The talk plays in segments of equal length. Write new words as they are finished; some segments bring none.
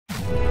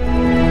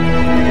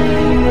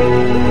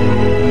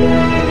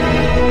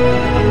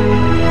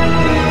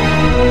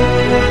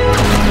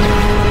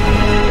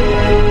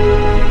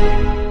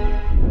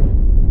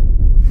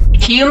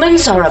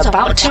Humans are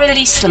about to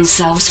release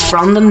themselves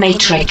from the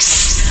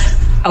Matrix.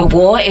 A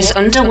war is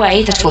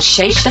underway that will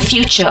shape the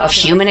future of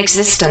human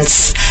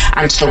existence,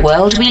 and the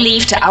world we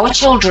leave to our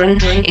children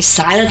is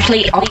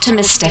silently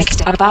optimistic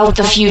about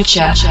the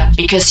future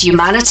because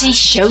humanity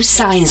shows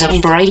signs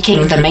of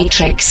breaking the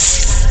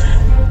Matrix.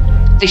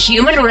 The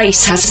human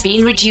race has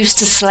been reduced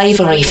to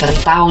slavery for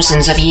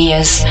thousands of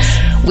years.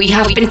 We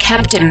have been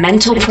kept in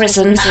mental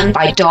prison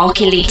by dark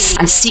elites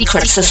and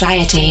secret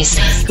societies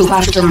who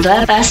have done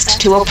their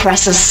best to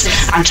oppress us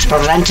and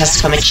prevent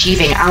us from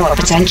achieving our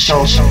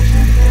potential.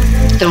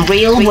 The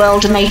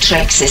real-world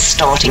matrix is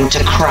starting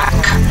to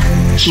crack.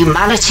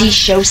 Humanity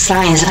shows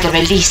signs of the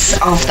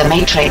release of the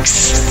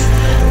matrix.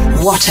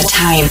 What a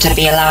time to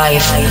be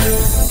alive.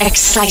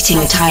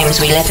 Exciting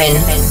times we live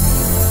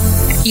in.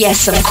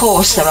 Yes, of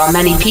course, there are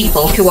many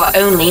people who are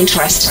only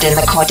interested in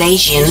the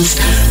Kardashians,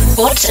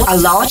 but a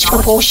large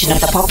proportion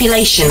of the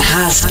population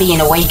has been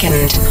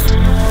awakened.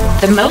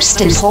 The most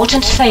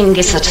important thing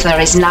is that there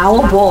is now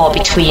a war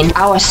between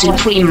our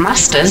supreme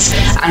masters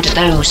and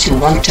those who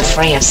want to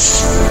free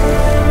us.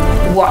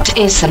 What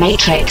is the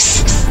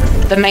Matrix?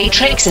 The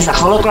Matrix is a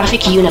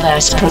holographic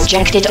universe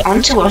projected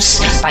onto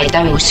us by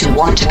those who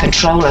want to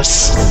control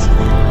us.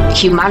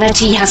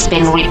 Humanity has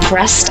been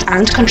repressed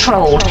and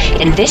controlled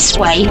in this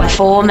way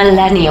for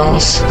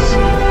millennials.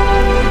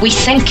 We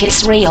think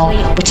it's real,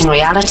 but in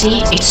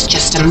reality, it's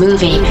just a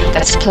movie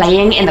that's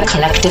playing in the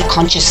collective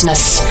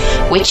consciousness,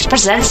 which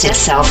presents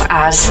itself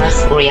as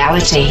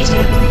reality.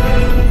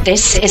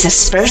 This is a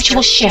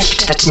spiritual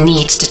shift that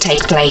needs to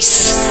take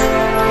place.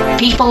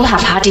 People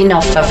have had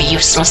enough of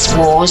useless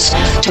wars,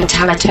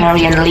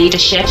 totalitarian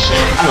leadership,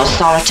 and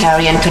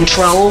authoritarian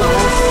control.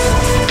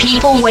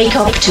 People wake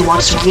up to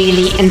what's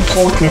really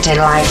important in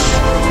life.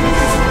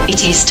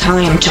 It is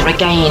time to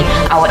regain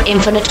our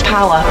infinite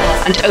power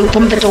and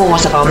open the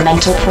doors of our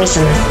mental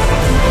prison.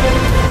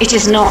 It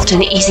is not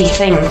an easy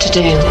thing to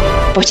do,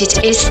 but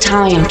it is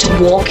time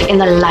to walk in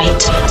the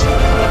light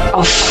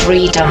of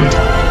freedom.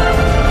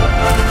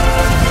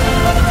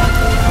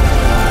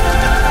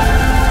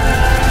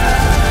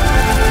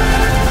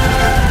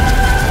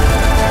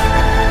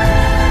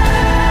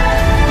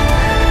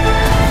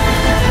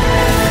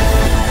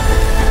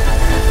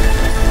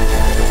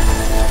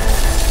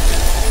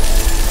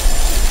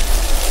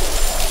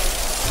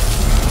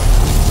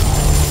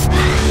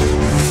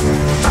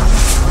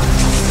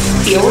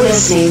 You're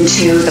listening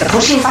to the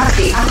Pushing Back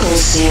the Apple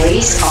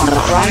series on the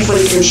Cry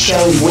Freedom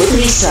Show with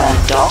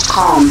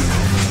Lisa.com.